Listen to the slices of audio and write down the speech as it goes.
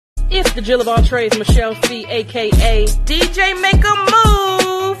It's the Jill of all trades, Michelle C, a.k.a. DJ Make a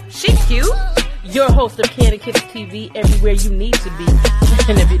Move. She cute. Your host of Candy Kisses TV, everywhere you need to be.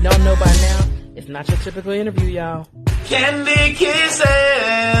 And if you don't know by now, it's not your typical interview, y'all. Candy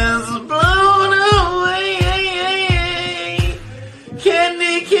Kisses blown away.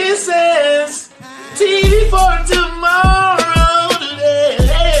 Candy Kisses TV for tomorrow today.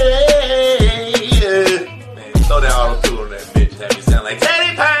 Man, throw that auto-tune on that bitch. Have me sound like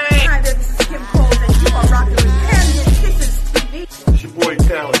Teddy Payne. Hi there, this is Kim Cole, and you are rocking with Candy Kisses TV. It's your boy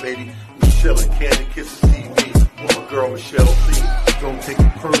Talent, baby. Michelle and Candy Kisses TV. With my girl Michelle C. Don't take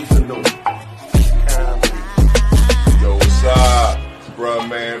it personal. Yo, what's up? It's bruh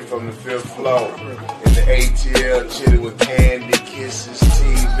man from the 5th floor. In the ATL, chilling with Candy Kisses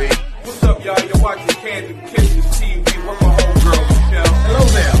TV. What's up, y'all? You're watching Candy Kisses TV with my homegirl, Michelle. Hello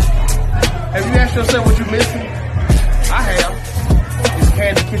there. Have you asked yourself what you're missing? I have. It's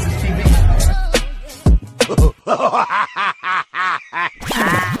Candy Kisses TV.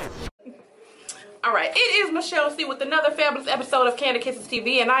 All right, it is Michelle C with another fabulous episode of Candy Kisses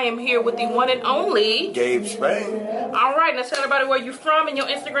TV, and I am here with the one and only Gabe Spain. All right, now tell everybody where you're from and your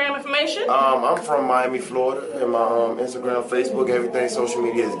Instagram information. I'm from Miami, Florida, and my Instagram, Facebook, everything, social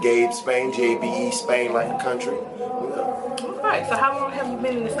media is Gabe Spain, J-B-E, Spain like the country. All right, so how long have you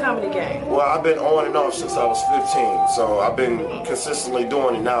been in this comedy game? Well, I've been on and off since I was 15, so I've been consistently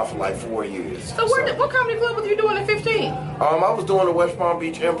doing it now for like 4 years. So what comedy club was you doing at 15? I was doing the West Palm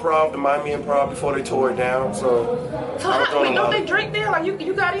Beach Improv, the Miami Improv before they tore it down, so Don't they drink there? Like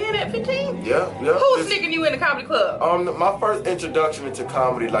you got in at 15? Yeah. Who was sneaking you in the comedy club? My first introduction into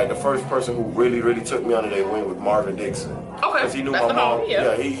comedy, like the first person who really took me under their wing was Marvin Dixon. Okay, because he knew that's my mom. homie,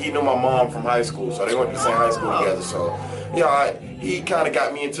 yeah. He knew my mom from high school, so they went to the same high school together. So, he kind of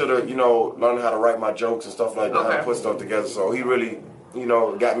got me into the, learning how to write my jokes and stuff like that, how to put stuff together. So he really,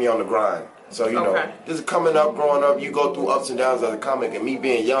 got me on the grind. So just coming up, growing up, you go through ups and downs as a comic, and me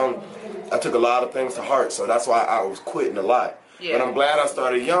being young, I took a lot of things to heart. So that's why I was quitting a lot. Yeah. But I'm glad I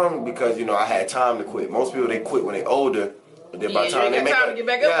started young because I had time to quit. Most people they quit when they're older. But then by the time they make to get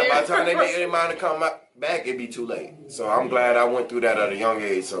back up there. by the time they make their mind to come back, it'd be too late. So I'm glad I went through that at a young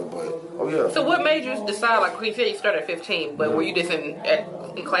age. So what made you decide? Like you said, you started at 15, but were you just in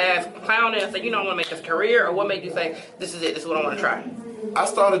class clowning and say, I want to make this career, or what made you say, this is it, this is what I want to try? I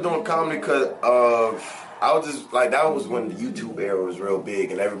started doing comedy because I was just like, that was when the YouTube era was real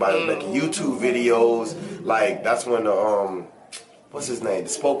big and everybody was making YouTube videos. Like that's when the what's his name? The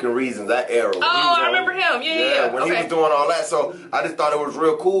Spoken Reasons, that era. I remember him. Yeah. When he was doing all that. So I just thought it was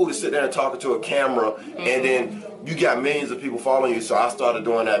real cool to sit there and talk to a camera, and then you got millions of people following you. So I started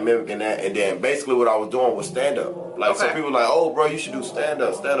doing that, mimicking that, and then basically what I was doing was stand up. Like some people were like, oh bro, you should do stand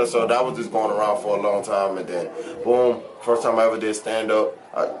up. So that was just going around for a long time, and then boom, first time I ever did stand up,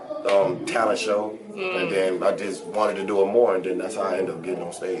 talent show, and then I just wanted to do it more, and then that's how I ended up getting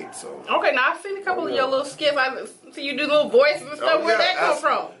on stage. So okay, now I've seen a couple of your little skits. I see you do little voices and stuff. Where'd that come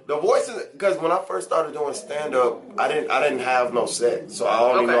from? The voices, because when I first started doing stand up, I didn't have no set, so I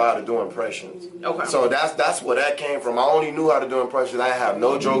only know how to do impressions. Okay. So that's where that came from. I only knew how to do impressions. I didn't have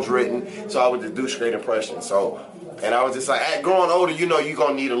no jokes written, so I would just do straight impressions. So. And I was just like, growing older, you're going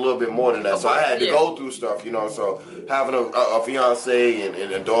to need a little bit more than that. So I had to go through stuff, So having a fiance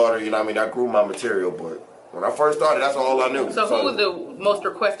and a daughter, that grew my material. But when I first started, that's all I knew. So who was the most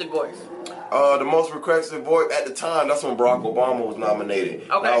requested voice? The most requested voice at the time, that's when Barack Obama was nominated.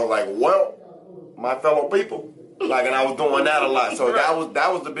 Okay. And I was like, well, my fellow people. And I was doing that a lot. So that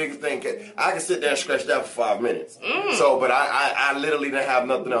was the biggest thing. I could sit there and stretch that for 5 minutes. So, but I literally didn't have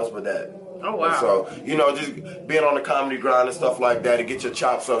nothing else but that. Oh, wow. And so, just being on the comedy grind and stuff like that to get your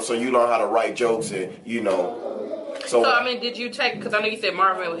chops up so you learn how to write jokes and, So, did you take, because I know you said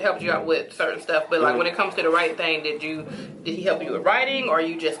Marvin helped you out with certain stuff, but when it comes to the writing thing, did he help you with writing, or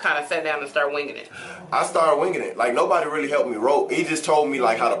you just kind of sat down and started winging it? I started winging it. Nobody really helped me wrote. He just told me,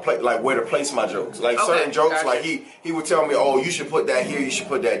 how to play, where to place my jokes. Certain jokes, he would tell me, oh, you should put that here, you should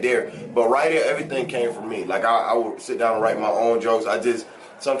put that there. But writing, everything came from me. I would sit down and write my own jokes.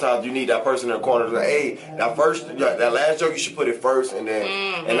 Sometimes you need that person in the corner to say, hey, that last joke, you should put it first, and then,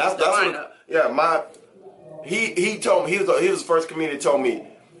 and that's what, he told me, he was the first comedian that told me,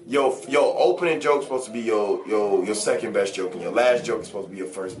 your opening joke is supposed to be your second best joke, and your last joke is supposed to be your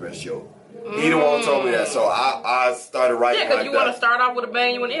first best joke. He the one who told me that, so I started writing. Yeah, because you want to start off with a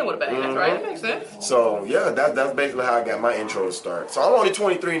bang, you want to end with a bang. That's right. That makes sense. So that's basically how I got my intro to start. So I'm only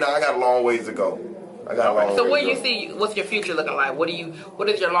 23 now. I got a long ways to go. So where you see, what's your future looking like? What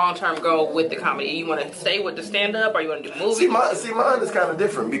is your long-term goal with the comedy? You want to stay with the stand-up, or you want to do movies? See, mine is kind of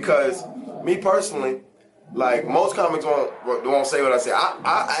different because me personally, like most comics won't say what I say.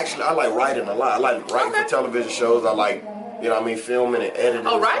 I like writing a lot. I like writing for television shows. I like, you know what I mean, filming and editing.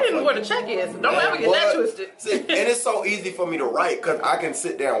 Oh, and writing is like where the check is. Don't ever get that twisted. See, and it's so easy for me to write because I can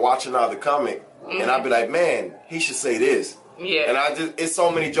sit there and watch another comic and I'll be like, man, he should say this. Yeah. And it's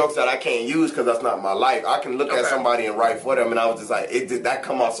so many jokes that I can't use because that's not my life. I can look at somebody and write for them, and I was just like, that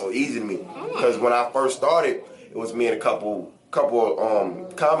come out so easy to me. Because when I first started, it was me and a couple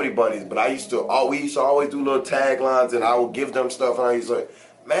comedy buddies, but we used to always do little taglines, and I would give them stuff, and I used to like,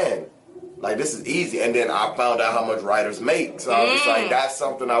 man, like this is easy. And then I found out how much writers make, so I was just like, that's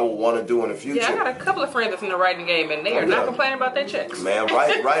something I would want to do in the future. Yeah, I got a couple of friends that's in the writing game, and they are not complaining about their checks. Man,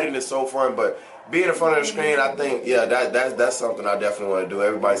 writing is so fun, but being in front of the screen, I think, that's something I definitely want to do.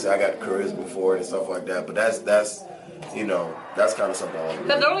 Everybody say I got charisma for it and stuff like that, but that's you know, that's kind of something I want to do.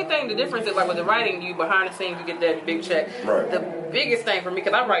 Because the only thing, the difference is like with the writing, you behind the scenes, you get that big check. Right. The biggest thing for me,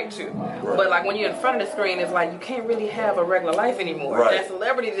 because I write too, but like when you're in front of the screen, it's like you can't really have a regular life anymore. Right. That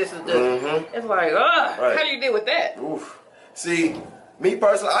celebrity just is just, it's like, how do you deal with that? Oof. See, me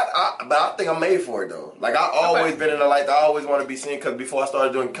personally, but I think I'm made for it though. Like I always been in the light. I always want to be seen because before I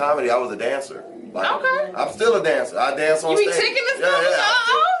started doing comedy, I was a dancer. Like, I'm still a dancer. I dance on stage. You be taking this stuff?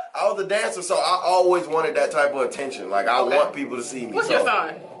 I was a dancer, so I always wanted that type of attention. Like I want people to see me. What's your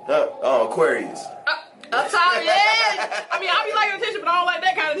sign? Aquarius. Up top, yeah. I mean, I be liking attention, but I don't like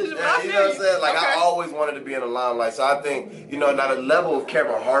that kind of attention. But I feel you know what I'm saying? Like I always wanted to be in the limelight. So I think, you know, now the level of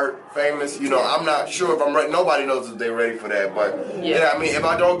Kevin Hart famous, you know, I'm not sure if I'm ready. Nobody knows if they're ready for that. But yeah, I mean, if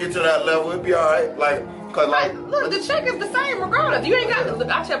I don't get to that level, it'd be all right. Like, cause like, look, the check is the same regardless. You ain't got. Look,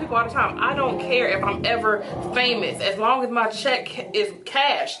 I tell people all the time, I don't care if I'm ever famous as long as my check is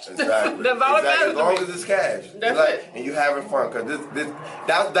cashed. Exactly. That's all it matters. As long as it's cash. That's like, it. And you having fun, cause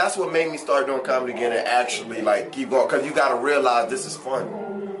that's what made me start doing comedy again and actually like keep going. Cause you gotta realize this is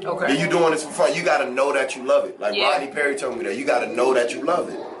fun. Okay. And you doing this for fun. You gotta know that you love it. Like Rodney Perry told me that. You gotta know that you love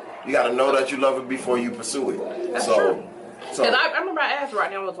it. You gotta know that you love it before you pursue it. That's true. Because I remember I asked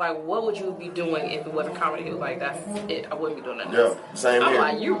Rodney, I was like, what would you be doing if it wasn't comedy? He was like, that's it. I wouldn't be doing nothing else. Yeah, same here. I'm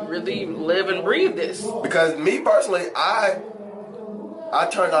like, you really live and breathe this. Because me personally, I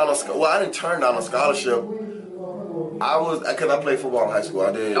turned down I didn't turn down a scholarship. Because I played football in high school.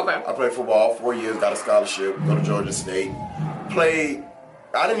 I did. Okay. I played football all 4 years, got a scholarship, go to Georgia State. I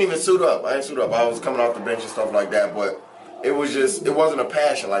didn't even suit up. I didn't suit up. I was coming off the bench and stuff like that, but it wasn't a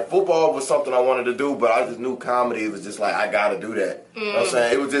passion. Like football was something I wanted to do, but I just knew comedy was just like, I gotta do that. You know what I'm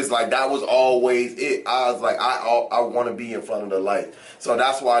saying? It was just like, that was always it. I was like, I want to be in front of the light. So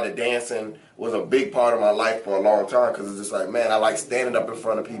that's why the dancing was a big part of my life for a long time, because it's just like, man, I like standing up in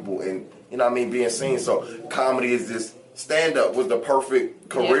front of people and, you know what I mean, being seen. So comedy is just, stand-up was the perfect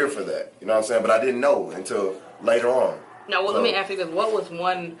career for that. You know what I'm saying? But I didn't know until later on. Now, let me ask you this. What was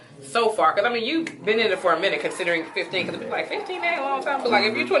one so far? Because, I mean, you've been in it for a minute, considering 15. Because, like, 15 ain't a long time. But, like,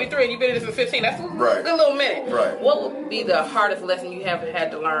 if you're 23 and you've been in it since 15, that's a good little minute. Right. What would be the hardest lesson you have had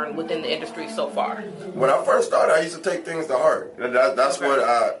to learn within the industry so far? When I first started, I used to take things to heart. That's what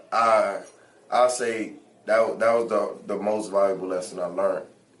I say that was the most valuable lesson I learned.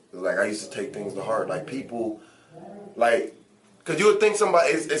 Like, I used to take things to heart. Like, people, like... Because you would think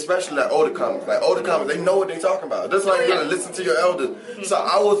somebody, especially like older comics, they know what they're talking about. Just like listen to your elders. Mm-hmm. So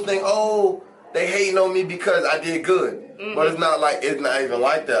I would think, they hating on me because I did good. Mm-hmm. But it's not even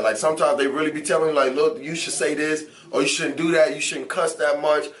like that. Like sometimes they really be telling me like, look, you should say this, or you shouldn't do that, you shouldn't cuss that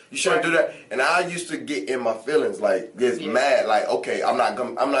much, you shouldn't do that. And I used to get in my feelings, like get mad, like, okay, I'm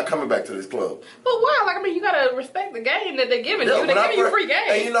not coming back to this club. But why? Like, I mean, you gotta respect the game that they're giving you. They're giving you free game.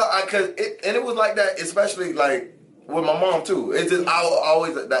 And you know, it was like that, especially like with my mom too. It's just I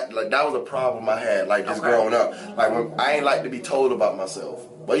always that was a problem I had, like just growing up. Like when I ain't like to be told about myself.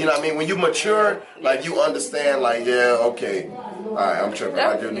 But you know what I mean? When you mature, like you understand, like, yeah, okay, all right, I'm tripping.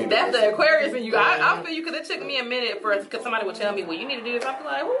 I do need that's the Aquarius in you. I feel you, because it took me a minute because somebody would tell me, well, you need to do this. I'd be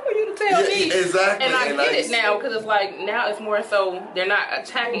like, who are you to tell me? Exactly. And I get it now, because it's like, now it's more so they're not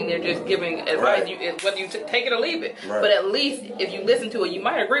attacking, they're just giving advice, whether you take it or leave it. Right. But at least if you listen to it, you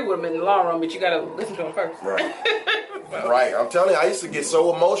might agree with them in the long run, but you got to listen to them first. Right. Right. I'm telling you, I used to get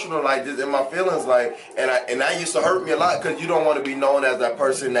so emotional, like just in my feelings, like, and that used to hurt me a lot, because you don't want to be known as that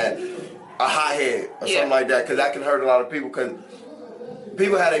person that a hothead or something like that, because that can hurt a lot of people. Because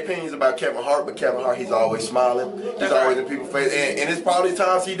people have their opinions about Kevin Hart, but Kevin Hart, he's always smiling. He's always in people's face, and it's probably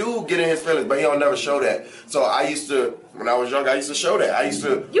times he do get in his feelings, but he don't never show that. So I used to, when I was young, I used to show that.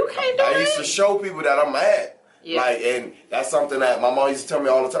 You can't do it. I used to show people that I'm mad. Yeah. Like, and that's something that my mom used to tell me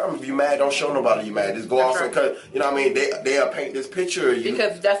all the time. If you mad, don't show nobody you mad. Just go That's out right. because you know what I mean. They'll paint this picture of you.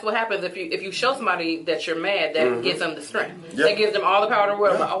 Because that's what happens if you show somebody that you're mad, that gives them the strength. Yeah. That gives them all the power in the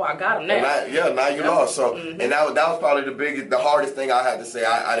world. Yeah. Like, oh, I got him now. Now you lost. So, and that was probably the hardest thing I had to say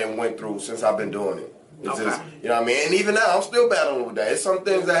I didn't went through since I've been doing it. It's just, you know what I mean? And even now, I'm still battling with that. It's some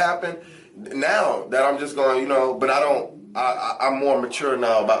things that happen now that I'm just going, but I'm more mature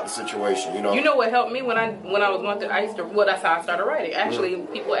now about the situation, You know what helped me when I was going through, that's how I started writing. Actually,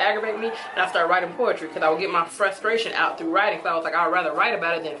 people would aggravate me, and I started writing poetry because I would get my frustration out through writing. So I was like, I'd rather write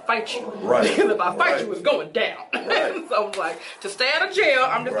about it than fight you. Right. Because if I fight you, it's going down. Right. So I was like, to stay out of jail,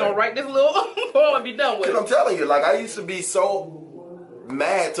 I'm just going to write this little poem and be done with it. Because I'm telling you, like, I used to be so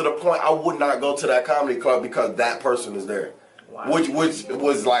mad to the point I would not go to that comedy club because that person is there. Wow. Which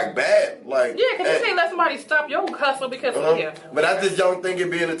was like bad. Like, Yeah, because you can't let somebody stop your hustle because But that's this young thinking,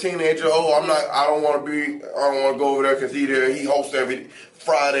 being a teenager. I don't want to go over there because he hosts every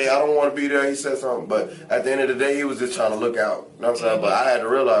Friday. I don't want to be there. He said something. But at the end of the day, he was just trying to look out. You know what I'm saying? But I had to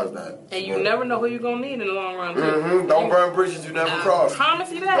realize that. And you never know who you're going to need in the long run. Don't burn bridges you never cross. I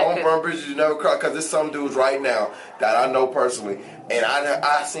promise you that. Don't burn bridges you never cross. Because there's some dudes right now that I know personally. And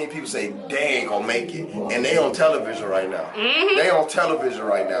I seen people say, they ain't going to make it. And they on television right now. They on television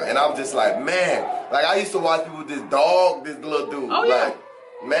right now. And I'm just like, man. Like, I used to watch people with this little dude. Oh, yeah. Like,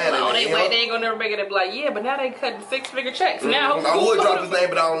 man. Oh, they ain't gonna never make it. They be like, yeah, but now they cutting 6-figure checks. Now I would drop his name,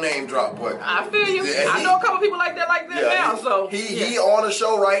 but I don't name drop. But I feel you. I know a couple people like that now. So he on the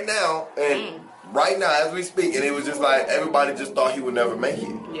show right now, and right now as we speak, and it was just like everybody just thought he would never make it.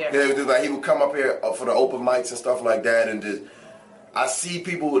 Yeah. It was just like he would come up here for the open mics and stuff like that, and just. I see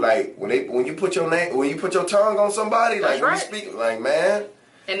people like when you put your tongue on somebody, That's like when right. you speak, like man.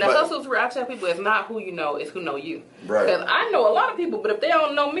 And the hustle's where I tell people it's not who you know, it's who know you. Right. Because I know a lot of people, but if they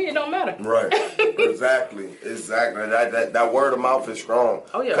don't know me, it don't matter. Right. Exactly. That word of mouth is strong.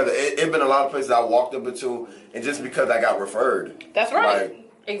 Oh yeah. Because it been a lot of places I walked up into, and just because I got referred. That's right. Like,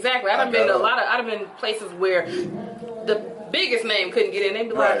 exactly. I've been places where the biggest name couldn't get in. They'd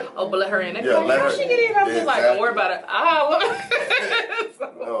be like, oh, but let her in. They'd be like, how she get in? I'm just like, don't worry about it.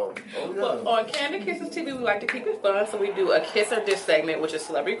 Well, on Candy Kisses TV, we like to keep it fun, so we do a kiss or diss segment, which is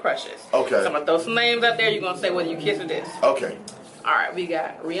celebrity crushes. Okay. So I'm going to throw some names out there. You're going to say whether you kiss or diss. Okay. All right, we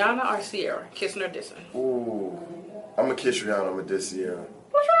got Rihanna or Sierra, kissing or dissing. Ooh. I'm going to kiss Rihanna. I'm going to diss Sierra.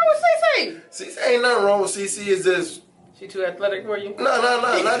 What's wrong with CC? CC ain't nothing wrong with CC. It's just... She too athletic for you? No,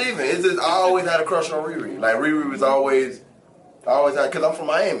 not even. It's just I always had a crush on Riri. Like, Riri was always had... Because I'm from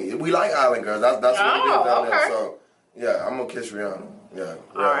Miami. We like island girls. That's what it is down there. So, yeah, I'm going to kiss Rihanna. Yeah.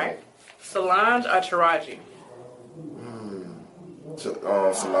 All right. Solange or Taraji?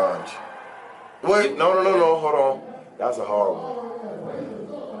 Solange. Wait, no. Hold on. That's a hard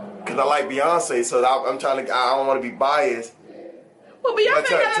one. Because I like Beyonce, so I'm trying to... I don't want to be biased. Well, Beyonce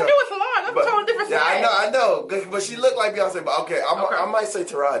got to do with Solange. That's a totally different thing. Yeah, I know. But she looked like Beyonce. But okay, I might say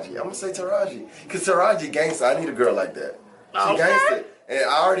Taraji. I'm going to say Taraji. Because Taraji gangsta. I need a girl like that. She gangsta. And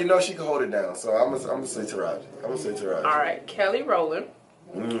I already know she can hold it down. So I'm going to say Taraji. All right. Kelly Rowland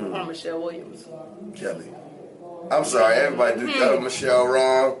or Michelle Williams? Kelly. I'm sorry. Everybody do Michelle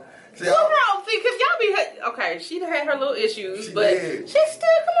wrong. See, what's wrong? See, because y'all be... Okay, she had her little issues, but she's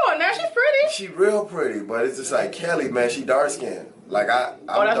still... Come on now. She's pretty. She real pretty, but it's just like Kelly, man. She dark-skinned. Like, that's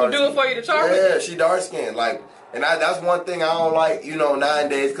what do it for you to chocolate? Yeah, she dark-skinned. Like, and that's one thing I don't like,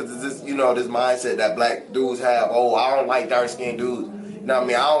 nowadays, because it's this, this mindset that black dudes have. Oh, I don't like dark-skinned dudes. You know what I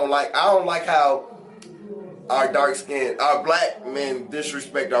mean? I don't like how our black men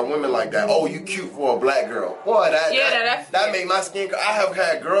disrespect our women like that. Oh, you cute for a black girl. Boy, that make my skin... I have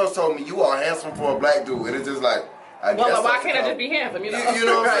had girls told me, you are handsome for a black dude. And it's just like... why can't I just be handsome? You know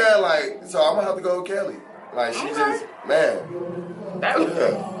what I'm saying? Like, so I'm going to have to go with Kelly. Like, she just... Man.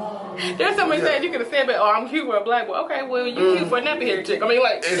 There's so many things you could have said, but I'm cute for a black boy. Okay, well, you cute for a nappy hair chick. I mean,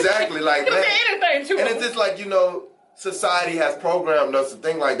 like... Exactly, like... you can say anything, too. And it's just like, society has programmed us to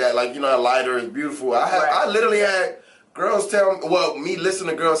think like that. Like, lighter is beautiful. I literally had girls tell me, me listen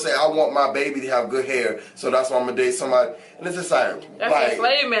to girls say, I want my baby to have good hair, so that's why I'm going to date somebody. And it's just like... That's like,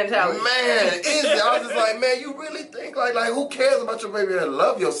 slave mentality. Man, is it? I was just like, man, you really think like who cares about your baby hair?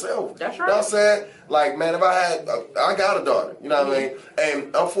 Love yourself. That's right. You know what I'm saying? Like, man, if I got a daughter, you know what I mean?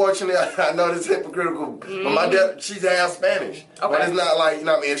 And unfortunately, I know this is hypocritical, but my dad, she's half Spanish. Okay. But it's not like, you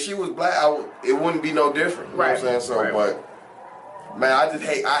know what I mean? If she was black, it wouldn't be no different. You know what I'm saying? So, but... Man, I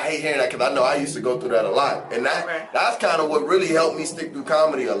hate hearing that because I know I used to go through that a lot. And that's kind of what really helped me stick through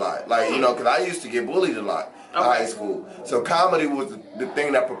comedy a lot. Like, because I used to get bullied a lot in high school. So comedy was the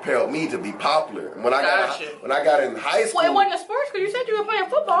thing that propelled me to be popular. And when I got in high school... Well, it wasn't a sports because you said you were playing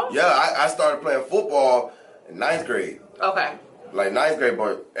football. Yeah, I started playing football in 9th grade. Okay. Like 9th grade,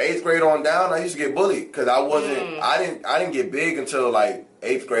 but 8th grade on down, I used to get bullied because I wasn't. I didn't get big until like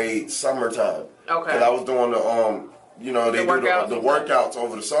 8th grade summertime. Okay. Because I was doing the you know, they do the workouts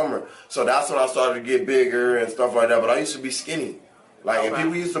over the summer. So that's when I started to get bigger and stuff like that. But I used to be skinny. Like, and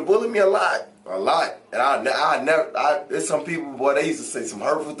people used to bully me a lot. And I never, there's some people, boy, they used to say some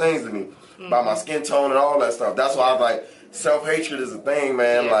hurtful things to me about my skin tone and all that stuff. That's why I was like, self-hatred is a thing,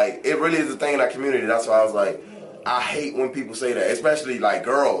 man. Yeah. Like, it really is a thing in that community. That's why I was like, I hate when people say that, especially like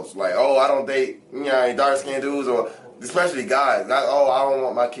girls. Like, oh, I don't date, you know, dark-skinned dudes, or especially guys. Not, oh, I don't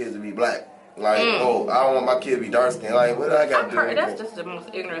want my kids to be black. Like, oh, I don't want my kid to be dark skinned. Like, what do I got to do? That's just the most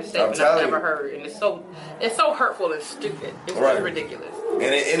ignorant statement I've ever heard, and it's so hurtful and stupid. It's just ridiculous.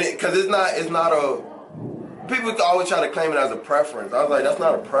 And because it's not a. People always try to claim it as a preference. I was like, that's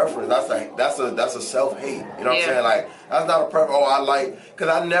not a preference. That's a self hate. You know what I'm saying? Like, that's not a preference. Oh, I like, because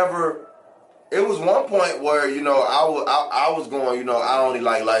I never. It was one point where, you know, I was going, you know, I only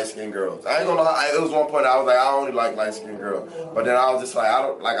like light-skinned girls. I ain't gonna lie, it was one point I was like, I only like light-skinned girls. But then I was just like,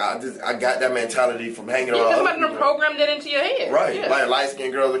 I got that mentality from hanging around. You just let them program that into your head. Right. Yeah. Like,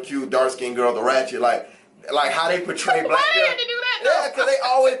 light-skinned girls are cute, dark-skinned girls are ratchet. Like how they portray black girls. Why do you have to do that, though? Yeah, because they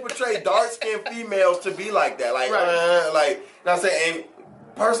always portray dark-skinned females to be like that. Like, like, you know what I'm saying?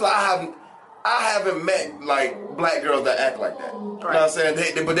 And personally, I haven't met like black girls that act like that. Right. You know what I'm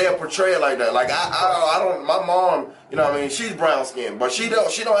saying? But they'll portray it like that. Like I don't. My mom, you know what I mean? She's brown skinned, but she don't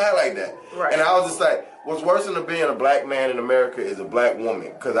act like that. Right. And I was just like, what's worse than being a black man in America is a black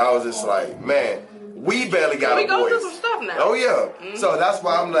woman. Because I was just like, man, we barely got a voice. We go through some stuff now. Oh yeah. Mm-hmm. So that's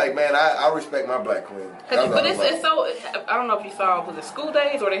why I'm like, man, I respect my black queen. But it's so. I don't know if you saw, was it School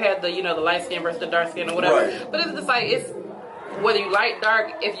Days, or they had the the light skin versus the dark skin or whatever. Right. But it's just like whether you light, dark,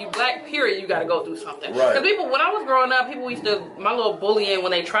 if you black, period, you got to go through something. Because people, when I was growing up, people used to, my little bullying,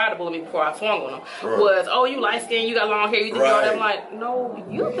 when they tried to bully me before I swung on them, was, oh, you light skin, you got long hair, you think you're all that. I'm like, no,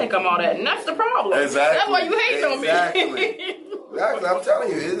 you think I'm all that, and that's the problem. Exactly. That's why you hate on me. Exactly. I'm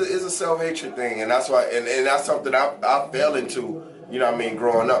telling you, it's a self-hatred thing, and that's why, and that's something I fell into, you know what I mean,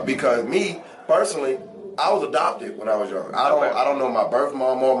 growing up. Because me, personally, I was adopted when I was young. I don't know my birth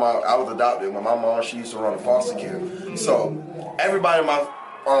mom or I was adopted when my mom, she used to run a foster care. So everybody in my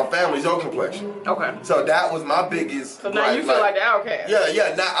family's your complexion. Okay. So that was my biggest. So now you feel like the outcast.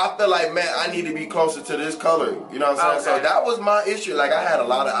 Yeah. Now I feel like, man, I need to be closer to this color. You know what I'm saying? So that was my issue. Like, I had a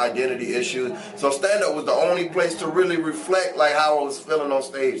lot of identity issues. So stand up was the only place to really reflect like how I was feeling on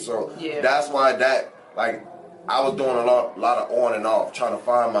stage. So that's why I was doing a lot of on and off, trying to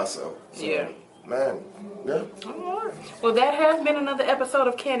find myself. So, man. Yeah. All right. Well, that has been another episode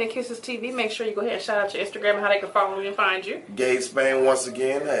of Candy Kisses TV. Make sure you go ahead and shout out your Instagram and how they can follow you and find you. Gabe Spain once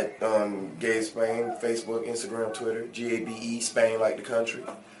again at Gabe Spain, Facebook, Instagram, Twitter, GABE Spain like the country.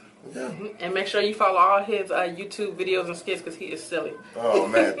 Yeah. And make sure you follow all his YouTube videos and skits because he is silly. Oh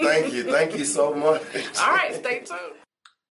man, thank you so much. All right, stay tuned.